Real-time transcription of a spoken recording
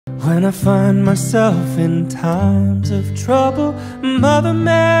When I find myself in times of trouble, Mother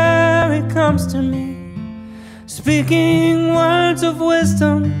Mary comes to me, speaking words of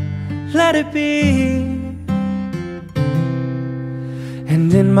wisdom, let it be.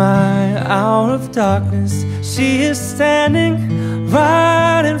 And in my hour of darkness, she is standing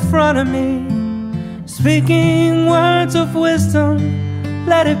right in front of me, speaking words of wisdom,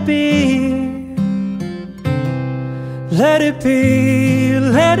 let it be. Let it be,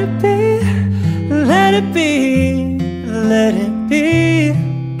 let it be, let it be, let it be.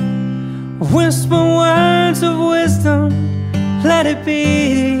 Whisper words of wisdom, let it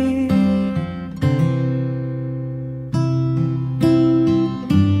be.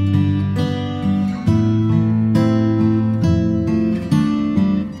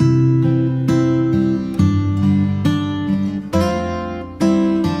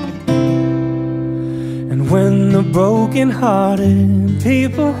 When the broken-hearted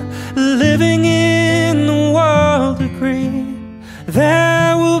people living in the world agree,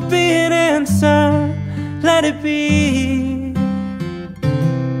 there will be an answer, let it be.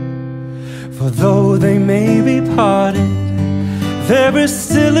 For though they may be parted, there is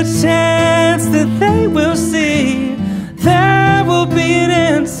still a chance that they will see. There will be an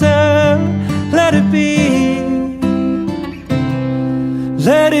answer, let it be.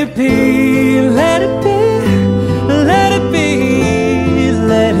 Let it be, let